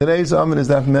Today's amud is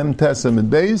Daf Mem Tes Amud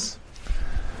Beis,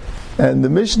 and the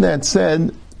Mishnah had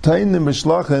said, "Tainim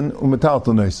b'shlachin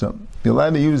u'metaltal noisam." You're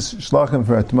allowed to use shlachin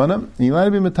for atmana, and you're allowed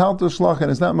to be metaltal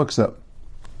shlachin. It's not muksab.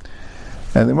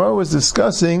 And the Gemara was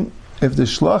discussing if the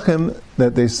shlachim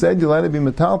that they said you're allowed to be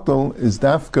metaltal is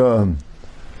dafka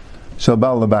shel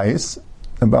bal habayis,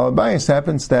 and bal habayis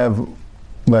happens to have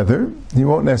leather. He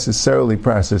won't necessarily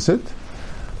process it,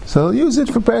 so he'll use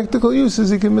it for practical uses.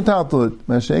 He can metaltal it.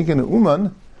 Mashenk and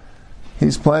uman.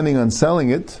 He's planning on selling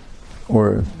it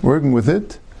or working with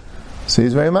it, so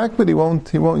he's very makbid. He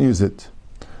won't use it.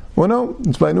 Well, no,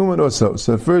 it's by Numan also.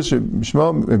 So first, Rabbi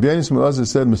Yonis Melazar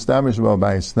said, "Mistamish bal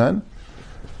bayisnan."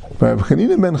 But Rabbi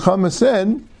Chanina ben Chama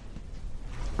said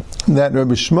that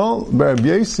Rabbi Shmuel bar Rabbi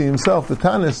Yosi himself, the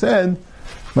Tana, said,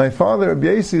 "My father Rabbi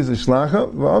Yosi is a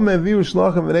shlacha, v'ameh viu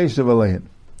shlacha v'neishav alein."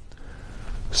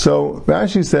 So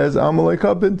Rashi says, "Amalei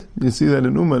kapid." You see that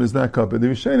in Uman is not kapid. The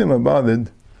Rishonim are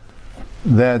bothered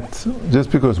that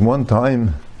just because one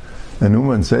time an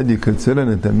Uman said you could sit on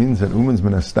it, that means that Uman's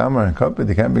been a stammer and kapid.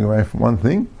 You can't bring away from one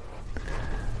thing.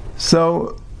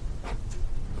 So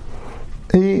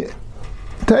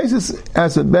Taisus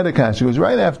has a better kasha. It goes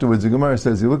right afterwards. The Gemara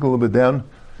says, you look a little bit down.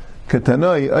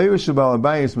 Katanoi ayush bal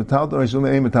habayis metaltal meishum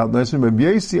ei metaltal meishum. Rabbi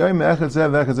Yosi ay me'echad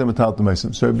zev echad zev metaltal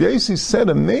meishum. So Rabbi Yosi said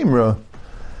a memra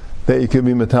that you could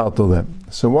be metaltal them.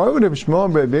 So why would Rabbi Shmuel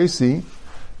and Rabbi Yosi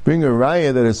bring a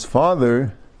raya that his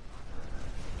father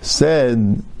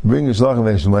said bring a shlach of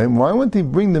Eshleim? Why wouldn't he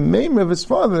bring the memra of his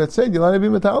father that said you'll have to be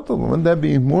metaltal? Wouldn't that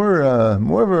be more of a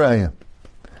raya?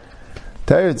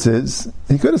 Teretz says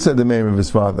he could have said the memra of his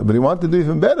father, but he wanted to do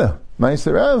even better.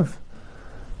 Ma'aser Rav,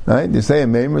 right? You say a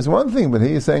memra is one thing, but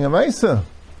he is saying a ma'aser,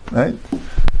 right?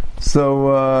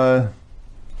 So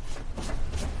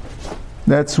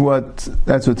that's what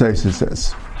Taisus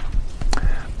says.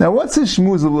 Now, what's his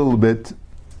shmuz a little bit?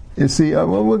 You see,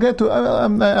 we'll get to.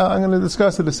 I'm going to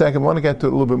discuss it a second. I want to get to it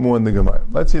a little bit more in the Gemara.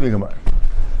 Let's see the Gemara.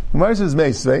 Gemara says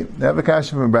meisvei. They have a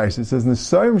kasha from Bryce. It says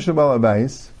nesarim shabal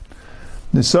habayis.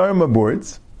 Nesarim are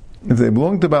boards. If they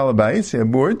belong to bal habayis, you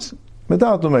have boards.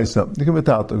 Metaltal meisam. You can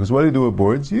metaltal, because what do you do with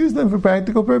boards? You use them for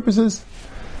practical purposes.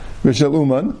 Rishal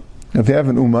uman. If you have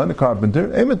an uman, a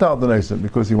carpenter, a metaltal meisam,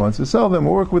 because he wants to sell them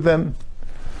or work with them.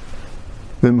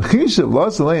 If you're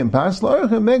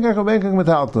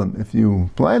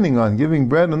planning on giving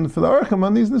bread for the archim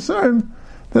on these nesarim,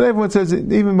 then everyone says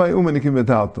even by uman you can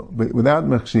metaltal, but without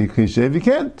mechshev you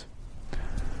can't.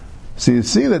 So you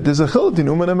see that there's a chilut in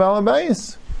uman and bal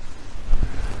habayis.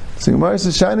 So Gemara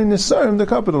says shining nesarim, the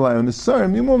capital line on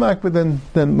nesarim, you're more makbid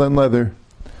than leather.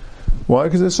 Why?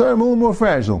 Because nesarim are a little more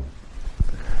fragile.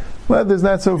 Leather's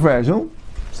not so fragile,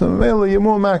 so you're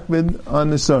more makbid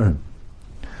on nesarim.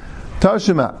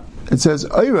 Tashema. It says,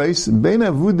 Ayres, bein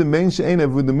avudim, bein she'ein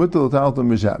avudim, mutal taltam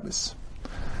b'shabbos.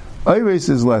 Ayres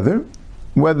is leather,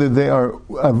 whether they are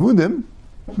avudim,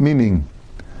 meaning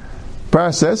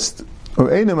processed, or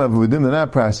einam avudim, they're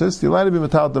not processed, you're allowed to be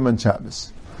metaltam on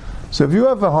Shabbos. So if you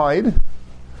have a hide,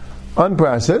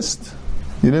 unprocessed,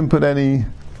 you didn't put any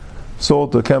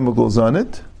salt or chemicals on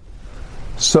it,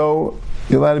 so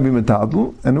you're allowed to be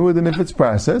metaltal, and even if it's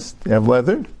processed, you have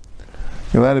leather,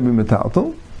 you're allowed to be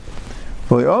metaltal.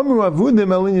 By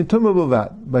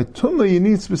tumah you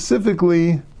need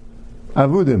specifically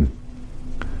avudim.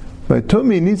 By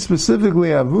tumah you need specifically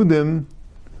avudim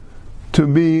to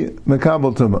be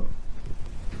mekabel tumah.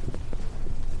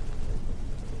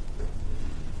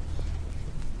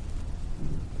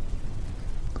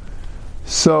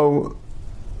 So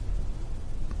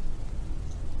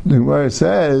the Gemara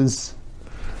says,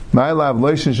 "My love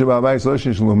loishin shabal bayis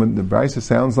loishin shlumen." The brisa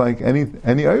sounds like any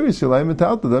iris shalai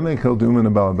metaltal. That may kill duman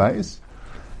and bal bayis.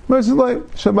 Versus like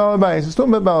shabal bayis. It's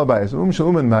talking about bal bayis.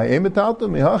 Shlumen my metaltal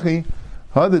mihachi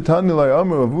had the tani like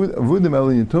amru avudim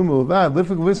elin yatum uvad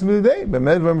lifik v'ism today. But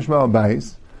medvar mishmal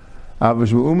bayis.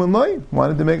 Avash uman loy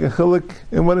wanted to make a chilik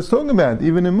in what it's talking about.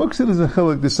 Even in muktzah there's a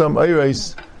chilik. There's some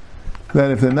iris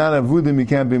that if they're not avudim you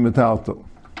can't be metaltal.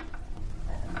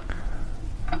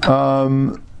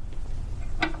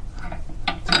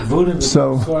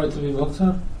 So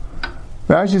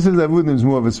Rashi says avudim is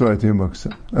more of a svara to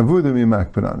muksa. Avudim you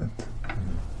makbid on it.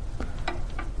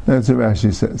 That's what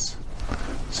Rashi says.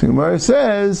 So Gemara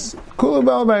says kula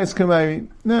bal habayis kamari.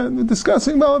 Now we're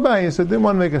discussing bal habayis. I didn't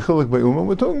want to make a chiluk by Uma.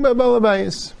 We're talking about bal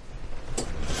habayis.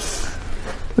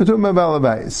 We're talking about bal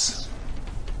habayis.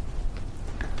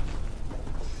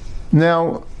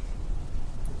 Now,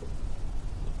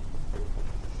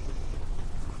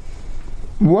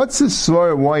 what's the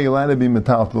svara why you're allowed to be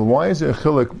metaltal? Why is there a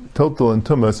chiluk total and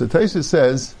tumah? So Taisha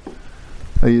says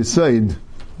a yisaid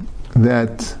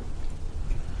that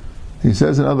he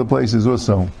says in other places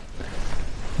also,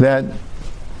 that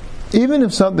even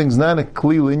if something's not a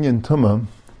kli linyan tumah,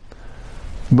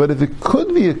 but if it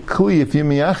could be a kli, if you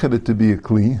miyachid it to be a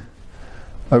kli,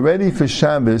 already for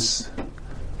Shabbos,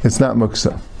 it's not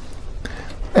muksa.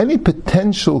 Any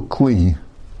potential kli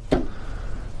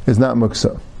is not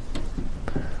muksa.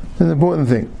 It's an important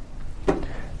thing.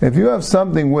 If you have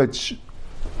something which,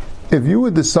 if you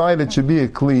would decide it should be a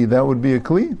kli, that would be a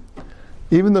kli.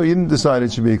 Even though you didn't decide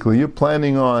it should be a kli, you're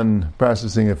planning on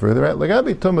processing it further. Right? Like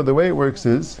Abi Tumah, the way it works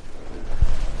is,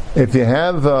 if you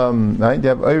have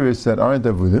iris that aren't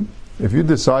avudim, if you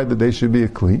decide that they should be a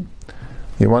kli,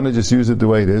 you want to just use it the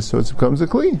way it is, so it becomes a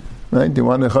kli. Right? You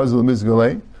want to chazal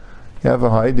mizgalei, you have a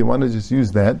hide, you want to just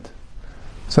use that,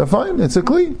 so fine, it's a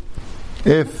kli.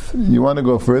 If you want to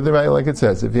go further, right, like it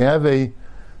says, if you have a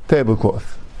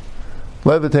tablecloth,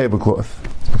 leather tablecloth,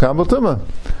 it's makabel tumah.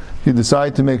 You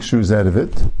decide to make shoes out of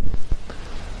it,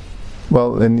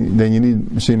 well, then you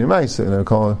need machine mice,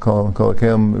 call a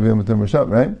kelim shop,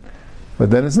 right? But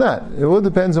then it's not. It all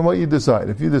depends on what you decide.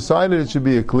 If you decided it should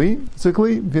be a kli, it's a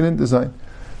kli. If you didn't decide,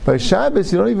 by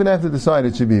Shabbos you don't even have to decide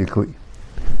it should be a kli.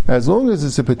 As long as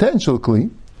it's a potential kli,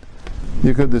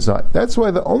 you could decide. That's why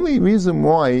the only reason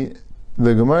why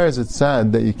the Gemara is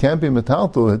sad that you can't be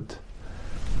metaltal it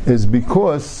is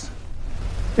because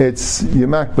it's you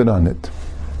makbid on it.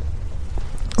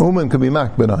 Woman could be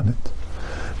makbid on it,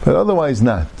 but otherwise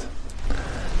not.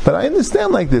 But I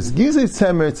understand like this. Gizei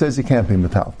tzemer, it says you can't be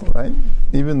metaltal, right?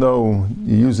 Even though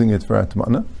you're using it for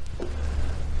atmana,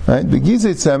 right? The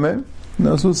gizei tzemer,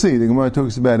 as we'll see, the Gemara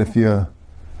talks about if you're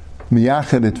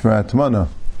miyachid it for atmana,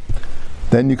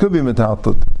 then you could be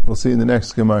metaltal. We'll see in the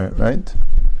next Gemara, right?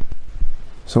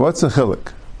 So what's the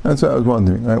chiluk? That's what I was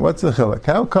wondering, right? What's the chiluk?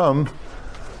 How come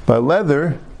by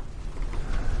leather,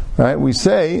 right, we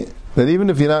say that even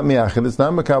if you're not miyachid, it's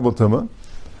not makabel tumah,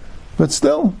 but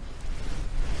still,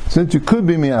 since you could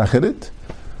be miyachid it,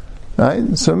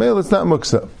 right, so male it's not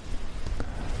muksa.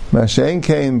 Mashain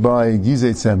came by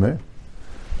gizei tzemer.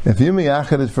 If you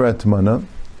miyachid it for atmana,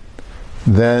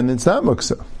 then it's not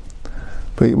muksa.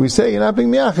 But we say you're not being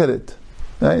miyachid it,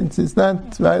 right? It's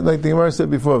not, right, like the Gemara said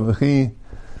before,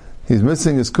 he's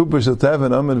missing his kupa shel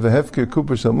teven amen vehefker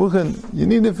kupa shel muchen. You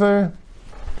need it for,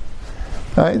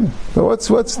 right? But what's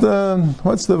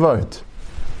the word?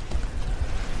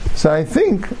 So I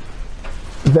think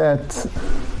that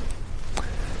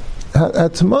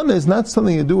atmana is not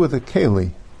something you do with a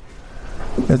keli.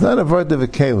 It's not a word of a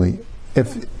keli.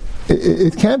 If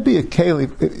it can't be a keli.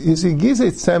 You see,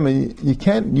 gizei tzemer, you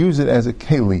can't use it as a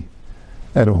keli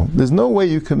at all. There's no way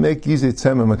you can make gizei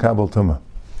tzemer makabel tumah.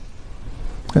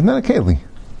 It's not a keli.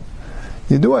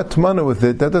 You do atmana with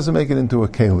it, that doesn't make it into a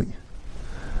keli.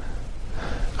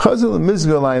 Chazal and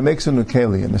mizgalai makes it into a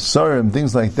keli, and a sarim,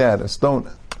 things like that, a stone.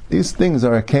 These things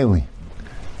are a keli.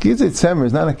 Gizei tzemer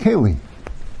is not a keli.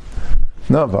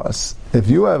 Navas, if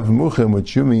you have muchim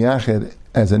which you miyachid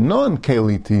as a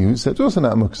non-keli to use, that's also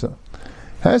not muksa.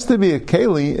 Has to be a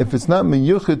keli if it's not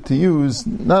miyuchid to use,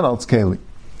 not als keli.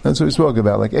 That's what we spoke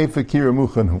about, like efakira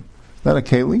muchanhu. Not a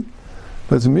keli,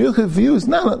 but it's miyuchid for use,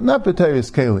 not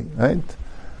b'teris keli, right?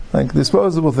 Like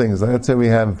disposable things. Like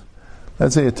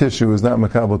let's say a tissue is not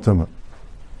makabel tumah.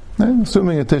 Right?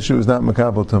 Assuming a tissue is not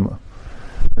makabel tumah.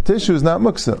 A tissue is not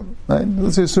muksa, right?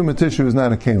 Let's assume a tissue is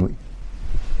not a keli,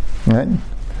 right?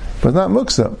 But it's not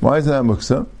muksa. Why is it not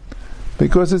muksa?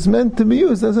 Because it's meant to be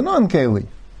used as a non-keli.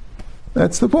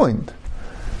 That's the point.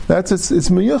 It's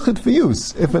miyuchid for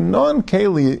use. If a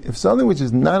non-keli, if something which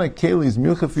is not a keli is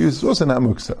miyuchid for use, it's also not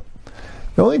muksa.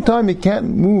 The only time you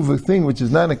can't move a thing which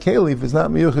is not a keli if it's not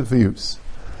miyuchid for use.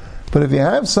 But if you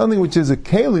have something which is a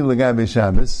keli l'gabe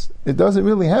Shabbos, it doesn't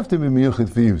really have to be miyuchid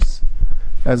for use.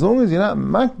 As long as you're not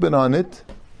makbid on it,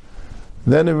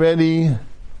 then already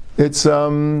as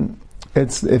long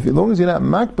as you're not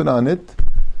makbid on it,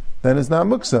 then it's not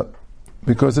muksa,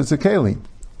 because it's a keli.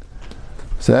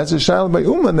 So that's a shayla by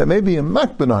uman that maybe you're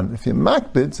makbid on. If you're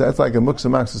makbid, so that's like a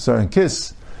muksa maksasar and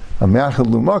kiss, a me'achad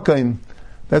lumakain.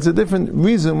 That's a different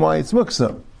reason why it's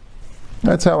muksa.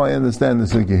 That's how I understand the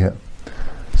sugya here.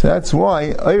 So that's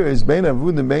why ayres bein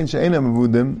avudim bein she'enam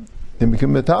avudim and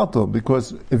become metaltal,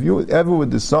 because if you ever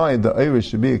would decide the ayres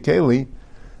should be a keli, it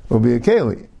will be a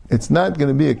keli. It's not going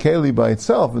to be a keli by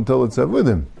itself until it's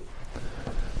avudim.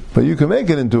 But you can make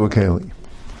it into a keli.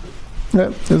 Yeah,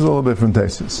 there's a little bit from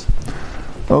tesis.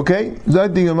 Okay,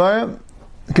 Zayt di Gemara,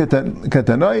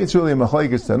 Katanai, it's really a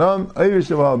machlekes tanam, Ayrish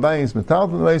Shaval Bayis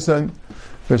Metalton Meisan,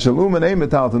 Veshaluman Ein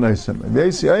Metalton Meisan.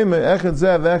 Vesi Ayme Echad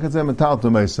Zev, Echad Zev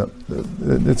Metalton Meisan.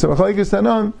 It's a machlekes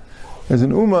tanam, as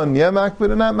an Uman, yeah makbid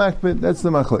or not makbid, that's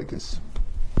the machlekes.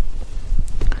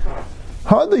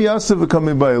 Hada Yasef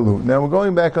coming by Elu. Now we're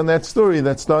going back on that story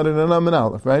that started in Am and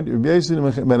Aleph, right? Rabbi Yosef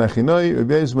ben Achinoi,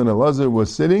 Rabbi Yosef ben Elazar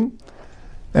was sitting,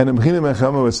 and Rabbi China ben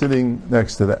Chama was sitting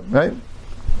next to them, right?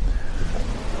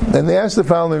 And they asked the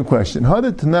following question: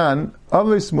 Hada Tanan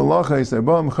Avis Malachas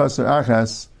Arba'am Chaser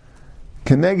Achas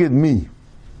Keneged Mi.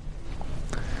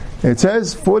 It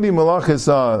says 40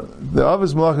 malachas are, the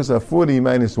Avis malachas are 40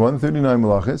 minus 1, 39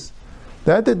 malachas.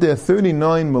 That there are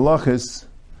 39 malachas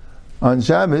on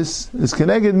Shabbos is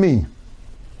Keneged Mi.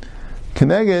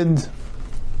 Keneged,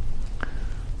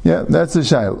 yeah, that's the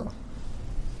Shaila.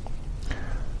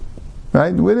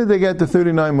 Right? Where did they get the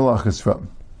 39 malachas from?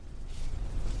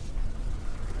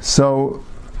 So,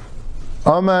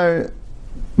 Amar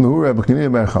Luhu Rabbi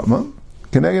Kinir Bar Chama,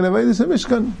 Keneged Avedis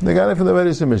HaMishkan. They got it from the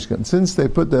Avedis HaMishkan. Since they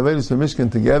put the Avedis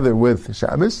HaMishkan together with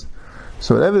Shabbos,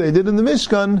 so whatever they did in the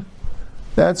Mishkan,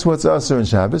 that's what's Asur in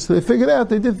Shabbos. So they figured out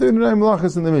they did 39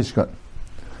 malachas in the Mishkan.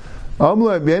 Amlu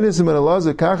Rabbi Yonasan ben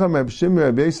Elazar Kacham Rabbi Shimon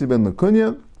Rabbi Yosef ben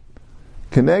Lakunya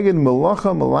Keneged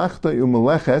Malacha Malachta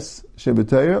Umeleches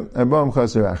Shebetayah Arba'am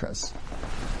Chaser Achas.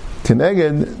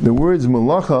 Keneged, the words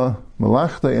Malacha,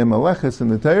 Malachta, and Maleches in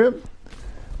the Torah,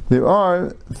 there are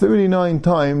 39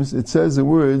 times it says the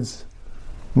words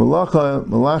Malacha,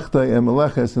 Malachta, and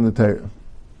Maleches in the Torah.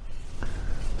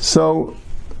 So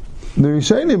the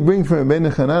Rishonim bring from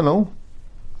Rabbeinu Chananel,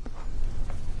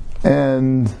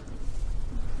 and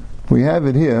we have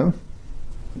it here,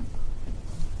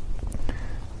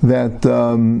 that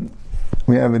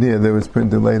we have it here, that was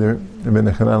printed later.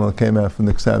 Rabbeinu Chananel came out from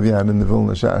the Ksav Yad in the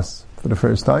Vilna Shas for the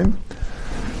first time.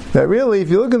 That really, if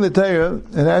you look in the Torah,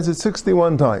 it has it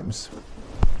 61 times.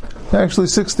 Actually,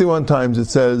 61 times it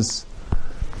says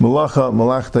Malacha,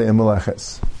 Malachta, and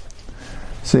Maleches.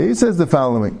 So he says the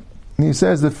following. He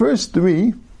says the first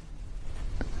three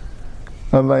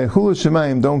of Vayechulu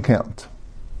Shemayim don't count.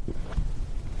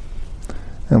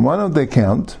 And why don't they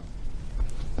count?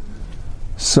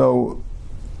 So,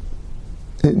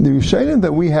 the Rishonim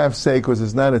that we have say, because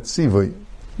it's not at Tzivui,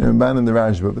 Ramban and the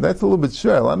Rashba, but that's a little bit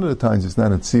sure. A lot of the times it's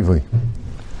not at Tzivui.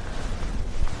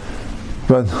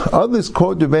 But others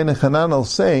quote Rabbeinu Chananel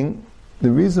saying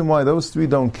the reason why those three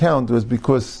don't count was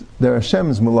because they're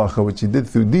Hashem's malacha, which he did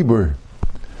through Dibur.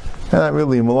 And not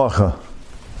really a malacha.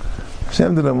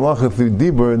 Hashem did a malacha through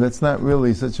Dibur, and that's not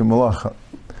really such a malacha.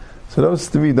 So those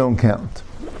three don't count.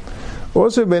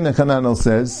 Also, Rabbeinu Chananel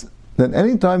says that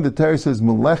any time the Torah says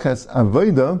Meleches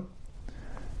Aveda,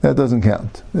 that doesn't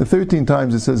count. The 13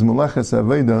 times it says Meleches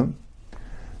Aveda,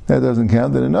 that doesn't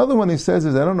count. And another one he says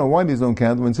is, I don't know why these don't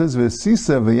count, when it says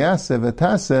V'sisa V'yase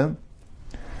V'tase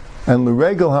and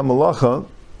L'regel HaMalacha,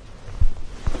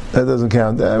 that doesn't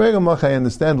count. L'regel HaMalacha I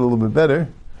understand a little bit better,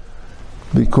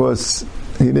 because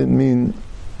he didn't mean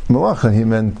Malacha, he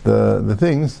meant the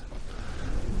things.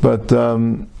 But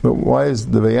why is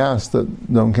the V'yas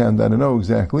that don't count? I don't know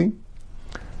exactly.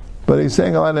 But he's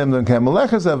saying a lot of them don't count.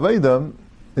 Meleches Aveda,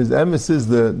 his emphasis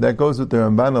that goes with the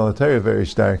Ramban al Torah very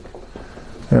stark.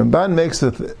 The Ramban makes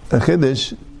a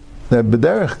chiddush that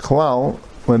b'derech klal,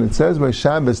 when it says by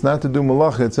Shabbos not to do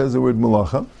malacha, it says the word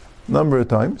malacha a number of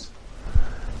times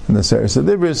in the Sorscher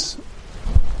Dibros,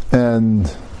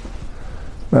 and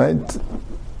right,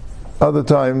 other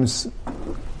times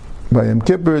by Yom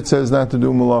Kippur it says not to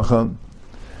do malacha.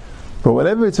 But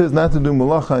whenever it says not to do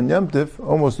malacha on Yom Tif,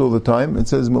 almost all the time it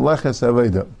says meleches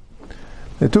aveda.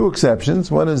 There are two exceptions.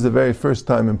 One is the very first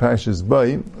time in Parshas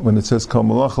Bay, when it says Kol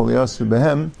Malach Liyasu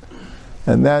Behem,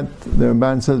 and that the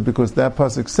Ramban says because that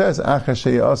pasuk says Acha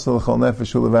Sheyasal Chol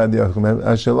Nefesh Ulevad Yaseh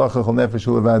Ashelacha Chol Nefesh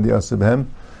Ulevad Yaseh Behem.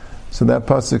 So that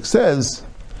pasuk says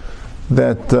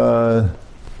that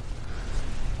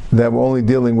that we're only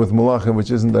dealing with Malacha,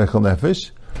 which isn't Echel Nefesh.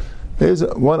 There's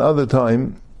one other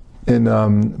time in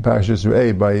Parshas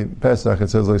Re'eh by Pesach, it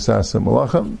says Leisasa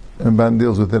Malacha, and Ramban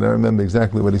deals with it. I remember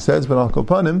exactly what he says, but I'll call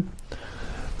upon him.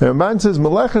 The Ramban says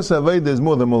Malachas Aveda is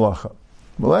more than Malacha.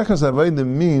 Malachas Aveda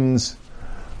means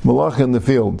Malacha in the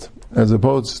field, as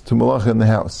opposed to Malacha in the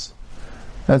house.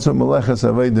 That's what Malachas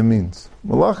Aveda means.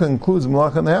 Malacha includes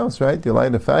Malacha in the house, right? You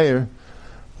light a fire,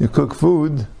 you cook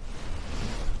food,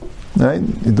 right?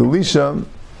 You do lisha.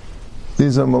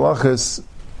 These are Malachas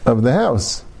of the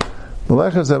house.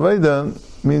 Malachas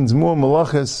Aveda means more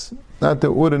malachas, not the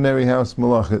ordinary house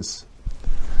malachas.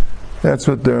 That's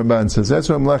what the Ramban says. That's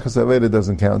why Malachas Aveda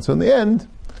doesn't count. So in the end,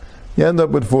 you end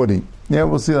up with 40. Yeah,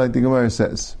 we'll see like the Gemara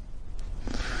says.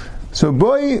 So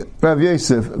boy Rav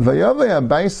Yosef, Vayavei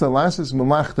Abaysa Lasis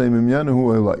Malachtai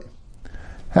Mimyanahu Eloi.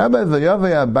 How about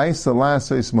Vayavei Abaysa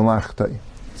Lasis Malachtai?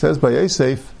 It says by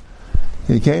Yosef,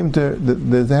 he came to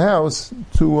the house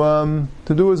to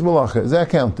do his malacha. Is that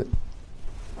counted?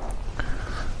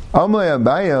 Amlei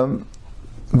Abayam,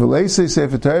 V'leisei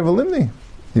Sefer Torah v'limni.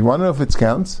 You want to know if it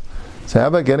counts? So how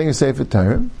about getting a Sefer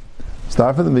Torah?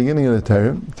 Start from the beginning of the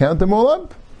Torah, count them all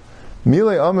up.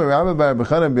 Milei Omer Rabbi Bar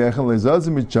B'chana B'yechel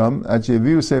Le'zazim B'cham Ad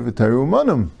She'eviu Sefer Torah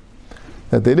U'manum.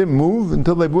 That they didn't move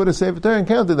until they brought a Sefer Torah and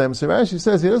counted them. So Rashi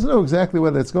says he doesn't know exactly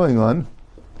what that's going on,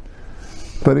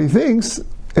 but he thinks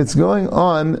it's going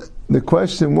on. The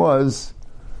question was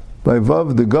by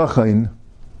Vav the Gachain.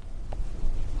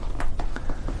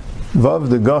 Vav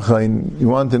the Gachain. You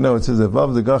want to know? It says that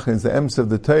Vav the Gachain is the ems of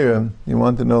the Torah. You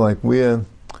want to know like where?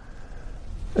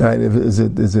 Right? Is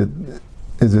it the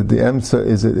ems?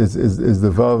 Is the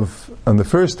Vav on the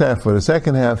first half or the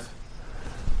second half?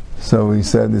 So he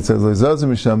said, it says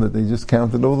that they just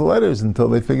counted all the letters until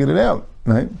they figured it out,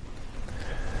 right?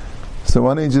 So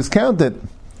why don't you just count it?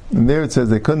 And there it says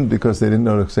they couldn't because they didn't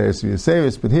know the Xeris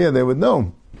V'Yaseris, but here they would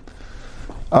know.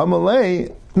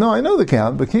 Amalei, no, I know the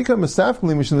count, but Kika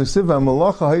Mastafkli Mishnah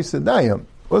Malacha Haisadayim.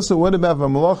 Also, what about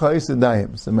Malacha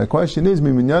Haisadayim? So my question is,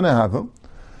 Miminyana Hava,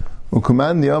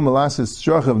 Ukuman Yom Malasis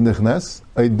Strochav Nichnas,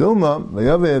 Aidulma,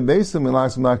 Vayave Besim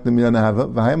Malasim Lak Miminyana Hava,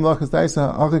 Vahim Lachas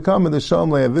Daisa, Akakam the Sham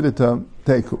Leavidita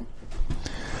Teku.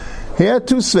 He had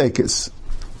two svekis.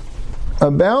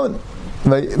 About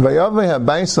Vayave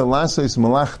Habaisa Lasis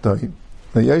Malachtoi,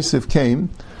 that Yosef came,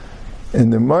 in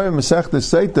the Mara Masechta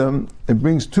Seitam, it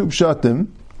brings two pshatim,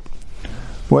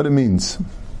 what it means.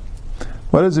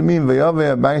 What does it mean,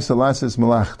 Vayave Habaisa Lasis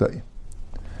Malachtoi?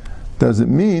 Does it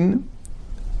mean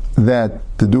that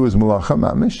to do is malacha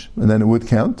mamish, and then it would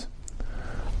count?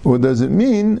 Or does it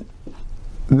mean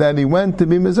that he went to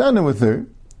be mezana with her,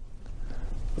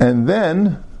 and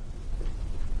then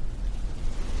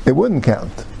it wouldn't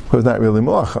count, because it's not really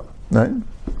malacha, right?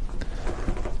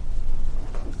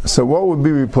 So what would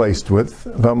be replaced with?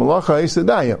 V'malacha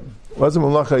isadayim. What's a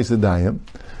malacha isadayim?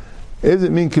 Does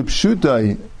it mean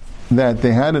kipshutai, that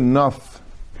they had enough?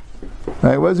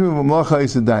 Right? What does it mean malacha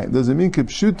isadayim? Does it mean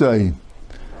kipshutai,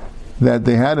 that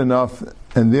they had enough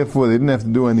and therefore they didn't have to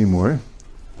do any more?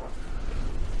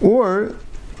 Or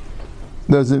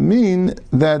does it mean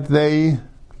that they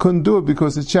couldn't do it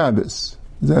because it's Shabbos?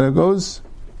 Is that how it goes?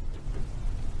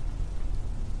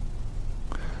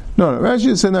 No,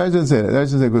 Rashi said, no, I didn't say that.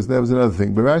 Rashi said, because that was another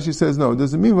thing. But Rashi says, no,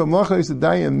 does it mean that Malacha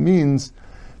Yisadayim means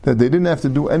that they didn't have to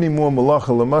do any more Malacha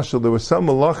Lamashal? There were some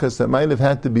Malachas that might have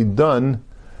had to be done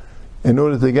in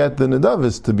order to get the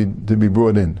Nadavis to be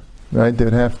brought in. Right? They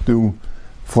would have to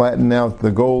flatten out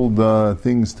the gold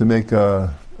things to make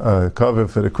a cover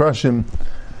for the crushim.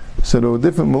 So there were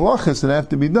different malachas that have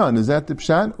to be done. Is that the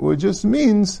pshat? Or it just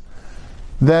means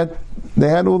that they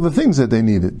had all the things that they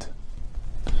needed?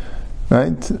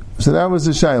 Right? So that was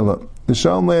the shayla. The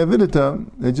shalom le'avidita,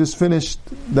 they just finished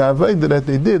the avodah that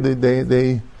they did.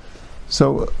 They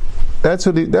so that's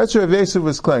what Rav Yosef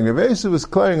was clearing. Rav Yosef was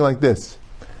clearing like this.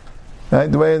 Right?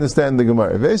 The way I understand the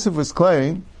Gemara. Rav Yosef was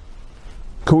clearing,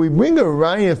 could we bring a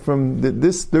raya from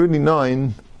this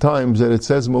 39 times that it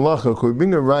says malacha? Could we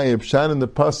bring a raya pshat in the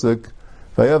pasuk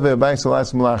vayave abayis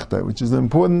alas malachta, which is an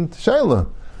important shayla?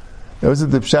 It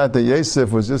wasn't the pshat that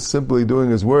Yosef was just simply doing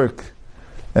his work,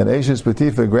 and Eishes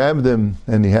Patifa grabbed him,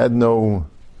 and he had no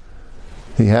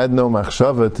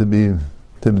machshava to be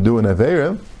doing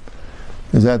avera.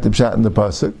 Is that the pshat in the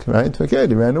pasuk? Right? Okay,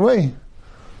 he ran away.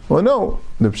 Well, no,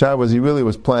 the pshat was he really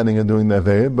was planning on doing that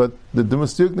very, but the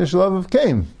Dumastuk Nishalav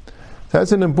came.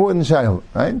 That's an important shayla,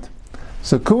 right?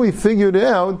 So could we figure it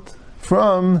out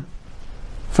from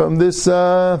this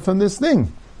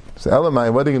thing? So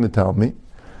Elamai, what are you going to tell me?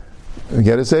 We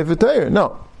get a Sefer Torah?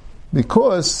 No,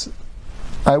 because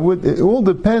it all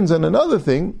depends on another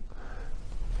thing,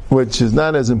 which is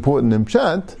not as important in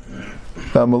pshat.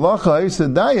 Malacha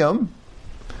Yisadayim,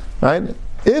 right?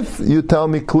 If you tell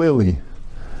me clearly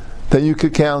that you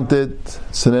could count it,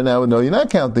 so then I would know you're not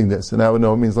counting this, and I would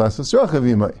know it means Lasas Rochav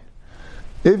Yimai.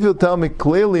 If you'll tell me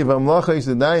clearly V'amlacha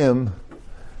Yisadayim,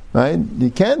 right, you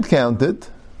can't count it,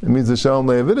 it means the Shalom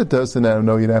Le'aviditas, and I would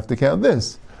know you'd have to count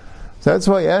this. So that's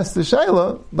why I asked the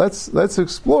Shaila, let's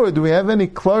explore, do we have any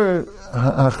klar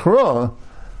hachra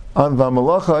on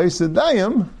V'amlacha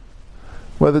Yisadayim,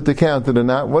 whether to count it or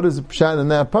not? What is the pshat in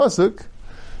that pasuk?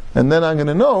 And then I'm going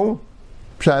to know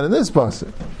pshat in this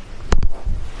pasuk.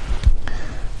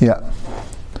 Yeah.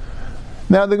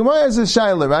 Now the Gemara has a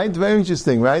shaila, right? Very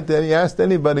interesting, right? Then he asked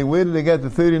anybody, where did they get the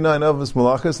 39 Avos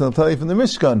Malachas? And I'll tell you from the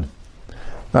Mishkan.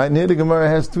 Right? And here the Gemara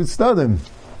has two tzadim.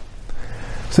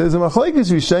 Says the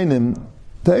Machlekes Rishonim,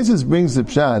 Taisus brings the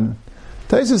pshat.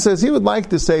 Taisus says he would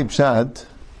like to say pshat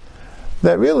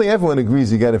that really everyone agrees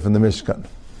he got it from the Mishkan.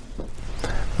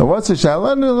 Now what's the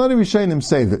shaila? A lot of Rishonim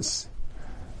say this.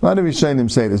 Because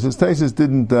Taisus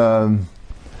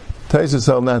Taisus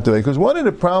held not the way. Because one of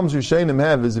the problems Rishonim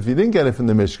have is if you didn't get it from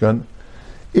the Mishkan,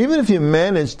 even if you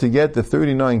managed to get the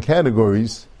 39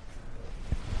 categories,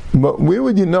 but where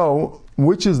would you know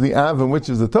which is the Av and which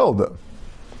is the Tolda?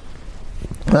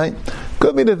 Right?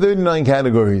 Could be the 39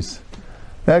 categories.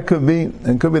 That could be,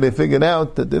 and could be they figured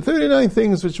out that the 39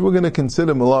 things which we're going to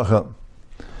consider malacha.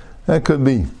 That could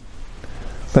be.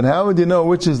 But how would you know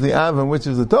which is the Av and which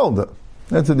is the Tolda?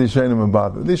 That's what the Yishayim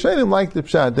about. The Yishayim like the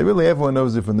Pshat. They really, everyone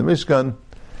knows it from the Mishkan.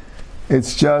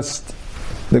 It's just,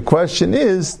 the question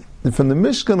is, that from the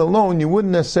Mishkan alone, you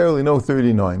wouldn't necessarily know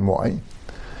 39. Why?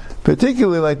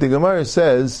 Particularly like the Gemara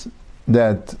says,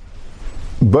 that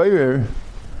Bayer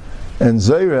and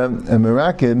Zaira and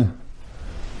Merakid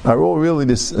are all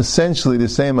really essentially the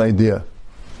same idea.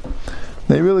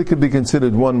 They really could be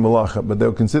considered one malacha, but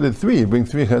they're considered three. You bring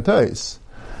three chatais.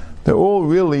 They're all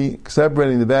really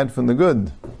separating the bad from the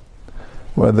good.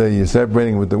 Whether you're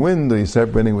separating with the wind, or you're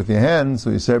separating with your hands,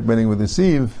 or you're separating with the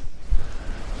sieve,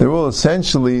 they're all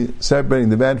essentially separating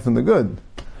the bad from the good.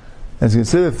 And it's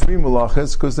considered three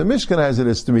malachas because the Mishkan has it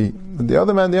as three. But the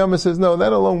other man, the Yama, says no,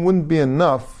 that alone wouldn't be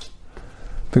enough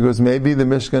because maybe the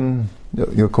Mishkan,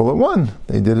 you'll call it one.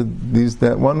 They did it,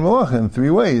 that one malacha in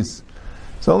three ways.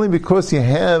 It's only because you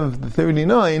have the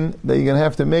 39 that you're going to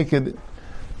have to make it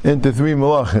into three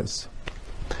malachas.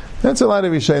 That's a lot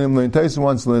of Yishayim learn. Tyson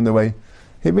wants to learn the way.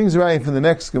 He brings right from the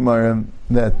next Gemara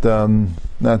that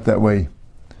not that way.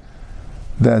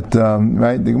 That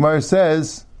right, the Gemara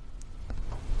says,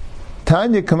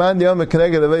 Tanya command Yom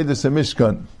Keneged Avedus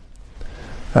Mishkan.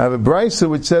 I have a brisa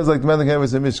which says like the man that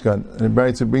was a Mishkan, and the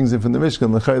brisa brings it from the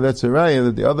Mishkan. L'chai, that's a raya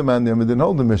that the other man the didn't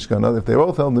hold the Mishkan. If they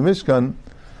both held the Mishkan,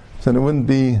 then it wouldn't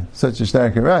be such a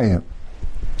stark raya.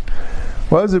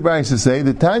 What does the brisa say?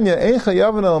 The Tanya Eicha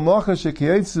Yavan al Malacha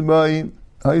Shekiyetz B'I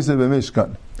Ha'isa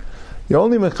B'Mishkan. You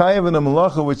only mechayev in a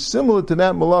malacha which is similar to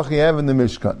that malacha you have in the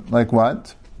Mishkan. Like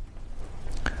what?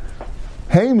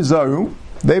 Heim Zaru,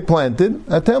 they planted.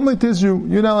 Atem Tizru,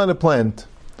 you're not allowed to plant.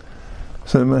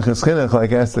 So the Menchas Chinuch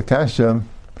like asked the Kasha,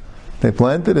 they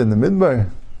planted in the Midbar.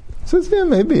 He says, yeah,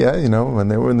 maybe, yeah, when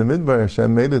they were in the Midbar,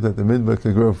 Hashem made it that the Midbar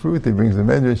could grow fruit. He brings the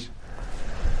Medrash.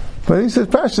 But he says,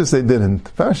 Pashtus they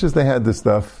didn't. Pashtus they had the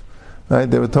stuff. Right?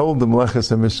 They were told the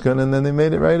Melechas and Mishkan, and then they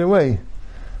made it right away.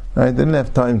 Right? They didn't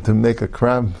have time to make a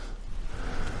crab.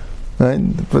 Right?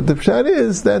 But the pshat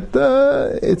is that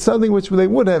it's something which they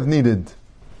would have needed.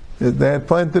 They had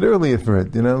planted earlier for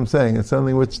it. You know what I'm saying? It's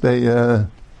something which they... right?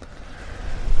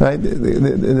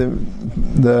 The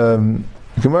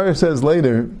Gemara says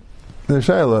later, the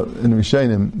Shaila in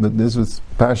Rishayim, but this was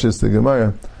Pashas the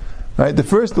Gemara. Right? The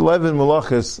first 11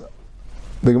 malachas,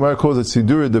 the Gemara calls it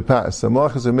Sidura de Pas. The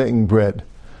malachas are making bread.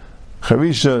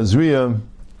 Charisha, Zriya,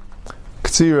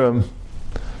 Ktsira,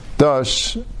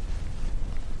 Dash,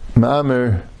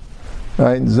 Ma'amer,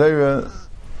 right? Zaira,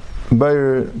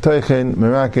 Bayer, Teichen,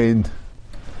 Merakid,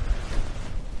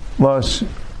 Lash,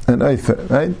 and Eifer,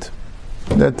 right?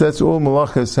 That's all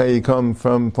malachas, how you come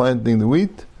from planting the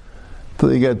wheat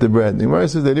till you get the bread. The Gemara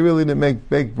says that he really didn't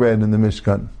bake bread in the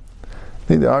Mishkan. I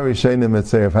think the Ari Shainim at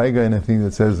Seif Haigain, I think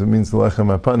that says it means the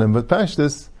lechem apanim. But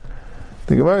Pashtus,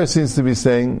 the Gemara seems to be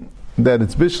saying that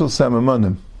it's bishul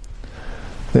samamanim.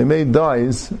 They made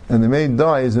dyes, and they made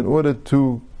dyes in order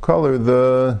to color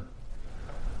the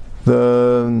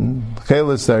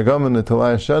chelis sargam and the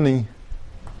talai shani.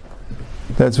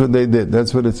 That's what they did.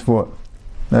 That's what it's for.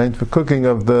 Right? For cooking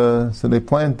of so they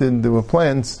planted, there were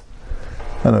plants.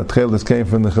 I don't know, chelis came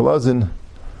from the chalazin,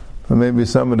 or maybe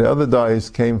some of the other dyes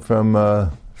came from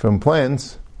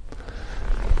plants,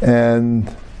 and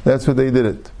that's what they did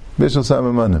it. Bishul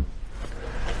samamanim.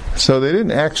 So they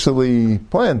didn't actually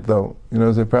plant, though.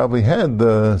 They probably had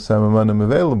the samamanim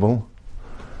available.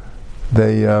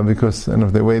 They because I don't know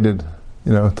if they waited,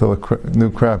 till a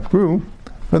new crop grew.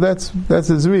 But that's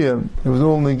a zriya. It was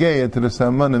all negaya to the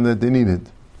samamanim that they needed.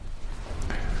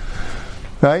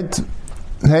 Right?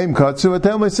 Haim katsu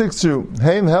atel mesiksu.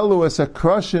 Haim helu as a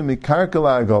krashim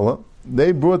mikarkala agola.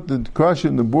 They brought the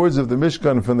krashim, the boards of the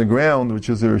Mishkan from the ground, which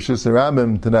is the Rishus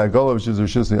Harabim, to the agola, which is the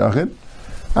Rishus Yachid.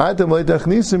 Atem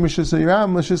leitachnisim Rishus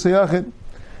Yiram Rishus Yachid.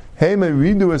 Haim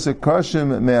ridu as a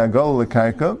krashim me'agola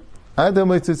lekarka. Atem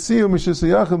leitatziu Rishus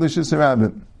Yachid Rishus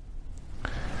Harabim.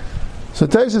 So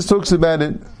Taisus talks about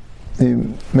it. He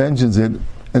mentions it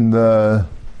in the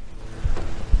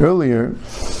earlier.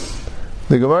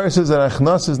 The Gemara says that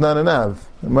Achnas is not an Av.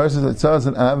 The Gemara says that Tzah is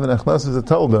an Av and Achnas is a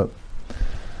Tolda.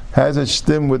 Has a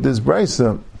shtim with this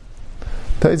brisa.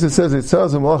 Taisus says it Tzah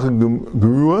is a Malacha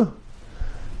Gerua.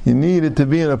 You need it to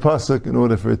be in a pasuk in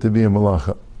order for it to be a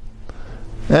Malacha.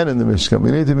 And in the Mishkan.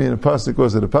 We need to be in a pasuk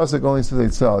because the pasuk only says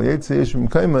Eitzah. Yetzeh Yishim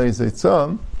Kaima is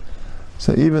Eitzah.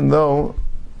 So even though,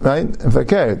 right, if I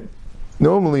care,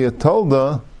 normally a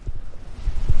tolda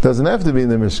doesn't have to be in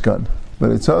the Mishkan,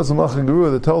 but it tells the Malach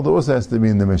Geruah the tolda also has to be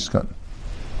in the Mishkan.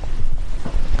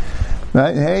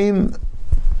 Right?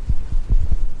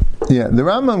 Yeah, the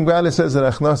Rambam Grada says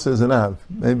that Achnasa is an Av.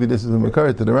 Maybe this is a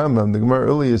Makar to the Rambam. The Gemara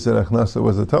earlier said Achnasa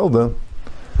was a tolda,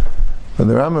 but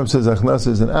the Rambam says Achnasa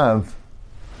is an Av.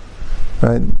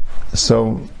 Right?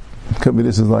 So, it could be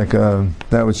this is like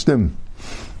that would stim.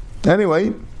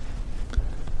 Anyway,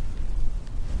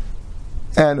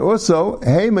 and also,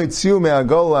 hey meitziu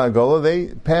me'agola agola, they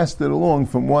passed it along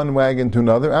from one wagon to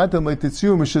another. Atam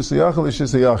leitziu m'shisayachid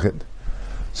l'shisayachid.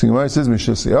 So Gemara says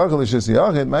m'shisayachid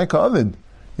l'shisayachid, my kavid.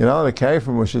 You're not allowed to carry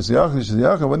from m'shisayachid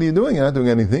l'shisayachid. What are you doing? You're not doing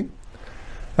anything.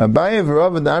 Abaye and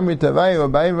Rav and Amri Tavayu,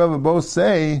 Abaye and Rav both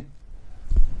say,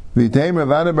 v'teim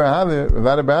Ravada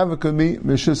Barhava could be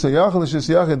m'shisayachid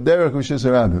l'shisayachid derech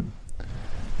m'shisayachid.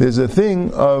 There's a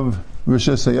thing of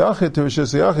m'shisayachid to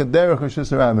m'shisayachid derech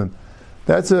m'shisayachid.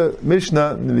 That's a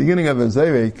Mishnah in the beginning of a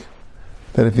Zayvek,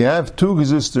 that if you have two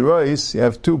Gezus Terois, you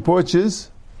have two porches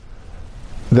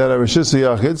that are Rishus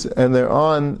Yachids, and they're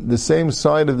on the same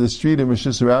side of the street in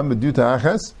Rishus Ram, but due to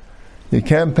Achas, you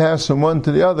can't pass from one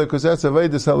to the other, because that's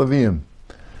Avedas Alavim.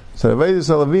 So Avedas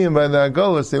Alavim, by the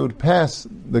Agolas, they would pass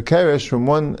the Keresh from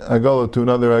one Agola to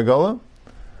another Agola.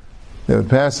 They would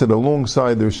pass it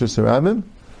alongside the Rishus Ramim.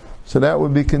 So that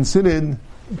would be considered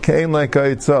Kain like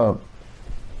Aitzah.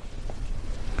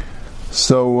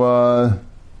 So,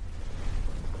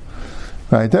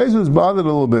 right, Tais was bothered a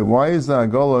little bit. Why is the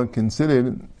Agola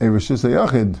considered a Rishus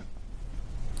HaYachid?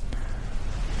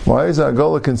 Why is the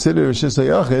Agola considered a Rishus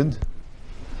HaYachid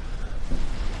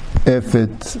if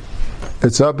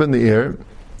it's up in the air,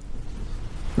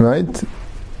 right?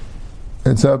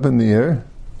 It's up in the air,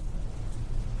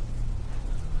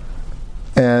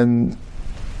 and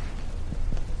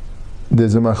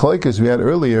there's a machlokes we had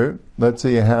earlier. Let's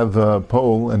say you have a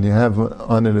pole and you have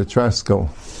on it a traskel.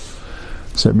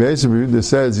 So basically,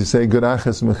 says you say good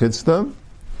achas mechitzta,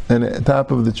 and at the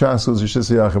top of the traskel is Rishus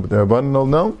HaYachid. But the Rabbanan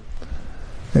don't know.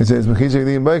 It says mechitzak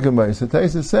di'im baikim bay. So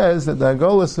Taisa says that the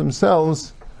Agolas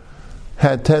themselves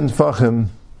had 10 tfachim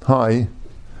high,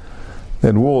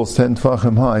 and walls 10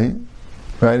 tfachim high.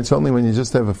 Right? It's only when you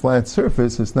just have a flat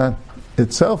surface. It's not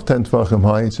itself 10 tfachim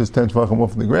high. It's just 10 tfachim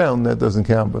off the ground. That doesn't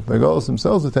count. But the Agolas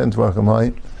themselves are 10 tfachim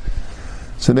high.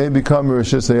 So they become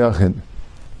Rishus HaYachid.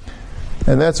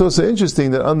 And that's also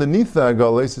interesting that underneath the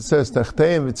Agolos it says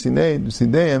Tachteim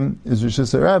v'tzideim is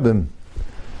Rishus HaRabim.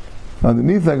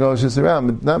 Underneath the Agolos Rishus HaRabim,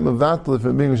 but not Mevatel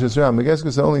for being Rishus HaRabim. I guess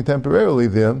because they're only temporarily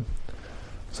there.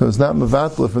 So it's not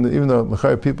Mevatel even though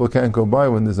Mechar people can't go by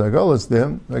when there's Agolos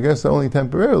there. I guess they're only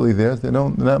temporarily there. They're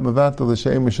not Mevatel the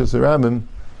Shem Rishus HaRabim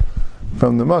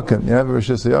from the Makkah. You have a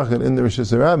Rishus HaYachid in the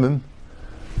Rishus HaRabim.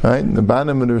 Right? The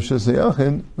bottom of the Rishus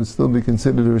HaYachid would still be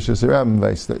considered a Rishus HaRabim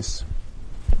Vaistais.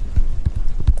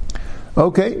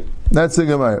 Okay, that's the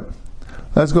Gemara.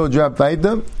 Let's go drop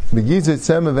weiter. Begizet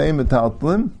Tzemah ve'im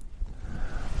metaltlim.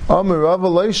 Amar Rava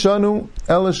lo yishanu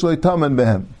ela shelo yitaman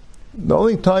behem. The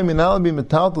only time you're not be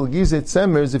metaltel gizet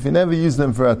Tzemah is if you never use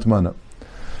them for atmana.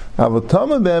 Avol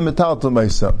taman behem metaltel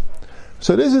meisa.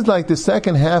 So this is like the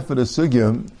second half of the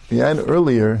sugya we had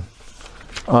earlier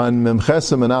on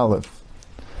Memchesem and Aleph.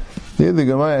 Here the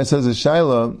Gemara says a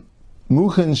shaila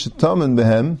muchen shetaman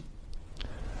behem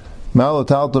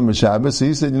malotalton b'Shabbos. So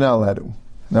he said you're not allowed to,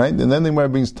 right? And then the Gemara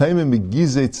brings taimim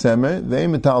begizet Tzemer they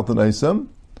metalton isam,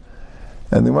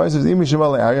 and the Gemara says imi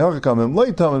shemal arihakamim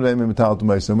loy taman behem metalton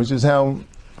isam, which is how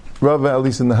Rav, at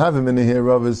least in the Havim in here,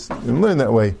 Rav is learn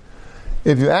that way.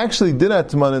 If you actually did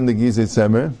atman in the gizet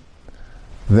Tzemer,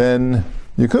 then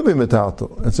you could be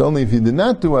metalton. It's only if you did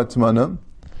not do atmana,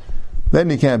 then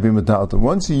you can't be metalton.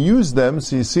 Once you use them,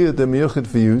 so you see that they're miyuchid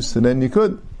for use, so then you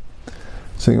could.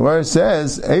 So Gemara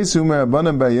says, Eisu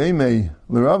merabanan bar yemei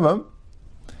l'Rava,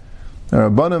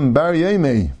 Rabbanan bar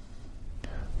yemei.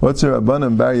 What's a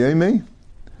Rabbanan bar yemei?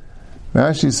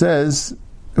 Rashi says,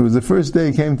 it was the first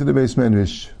day he came to the Beis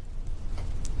Medrash.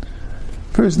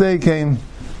 First day he came,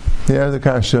 he had the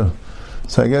kasha.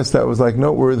 So I guess that was like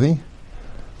noteworthy,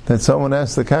 that someone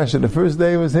asked the kasha the first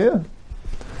day he was here.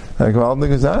 Like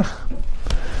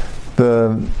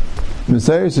the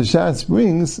Messiah Shashatz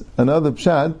brings another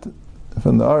pshat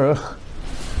from the Aruch,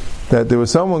 that there was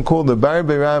someone called the Bar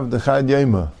Beirav Dechad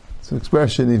Yema. It's an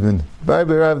expression even. Bar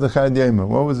Beirav Dechad Yema.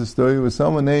 What was the story? It was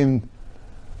someone named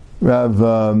Rav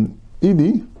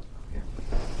Idi,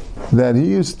 that he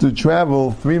used to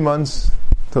travel 3 months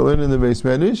to learn in the Beis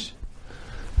Medrash,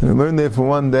 and learn there for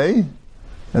 1 day,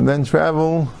 and then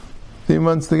travel 3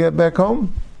 months to get back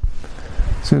home.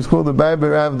 So it's called the Bar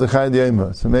Berav D'Chad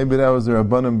Yema. So maybe that was the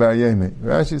Rabbanim Bar Yemi.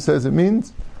 Rashi says it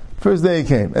means first day he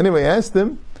came. Anyway, asked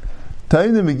him,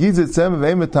 Taim the Megizet Sem of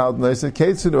Eimetal Noisa,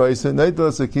 Ketzid Oisa,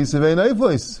 Neitlas Akis of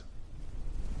Einaiflis.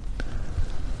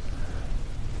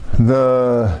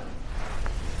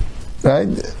 Right?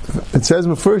 It says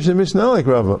first in Mishnah like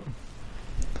Rava.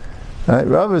 Right?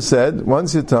 Rava said,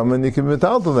 once you tell them, you can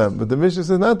metal to them. But the Mishnah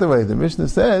says not the way. The Mishnah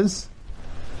says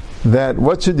that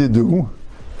what should you do?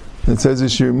 It says you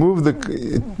should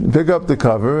pick up the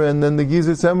cover, and then the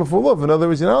Gizet Sem will fall off. In other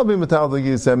words, you're not being metal to the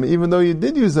Gizet Sem, even though you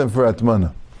did use them for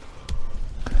Atmana.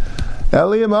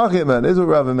 Eliyam Achim, this is what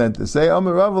Rava meant to say.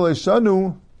 Amar Rava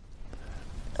Leishanu,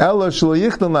 Ela Shlo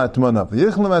Yichlan Atmana.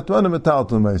 Yichlan Atmana metal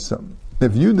to Meisam.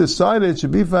 If you decided it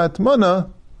should be for Atmana,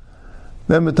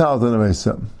 then metal to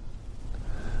Meisam.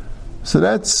 So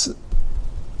that's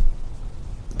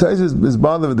Taisus is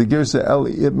bothered with the Girsa El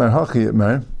Itmar Hachi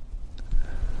Itmar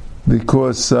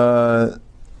because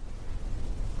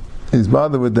he's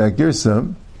bothered with that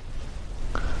Girsa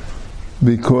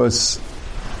because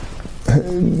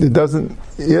it doesn't.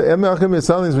 Itmar Hachi is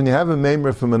something when you have a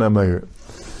maimer from an Amayr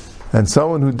and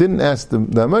someone who didn't ask the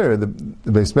Amayr, the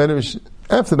Beis Medrash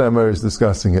after the Amayr is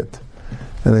discussing it,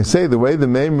 and they say the way the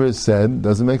maimer is said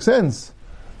doesn't make sense.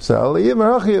 So they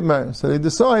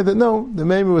decide that no, the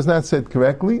maimer was not said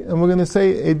correctly, and we're going to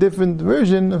say a different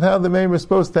version of how the maimer is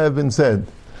supposed to have been said.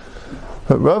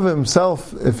 But Rav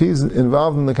himself, if he's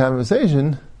involved in the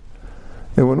conversation,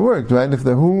 it wouldn't work, right? If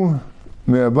the Hu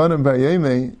Mirabanim Bar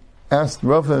Yemei asked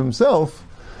Rav himself,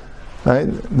 right,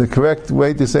 the correct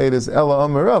way to say it is Ela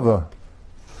Amar Rava.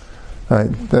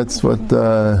 Right, that's what,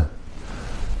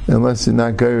 unless you're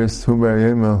not Geiris Hu Bar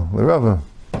Yemei L'Rava.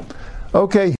 Okay.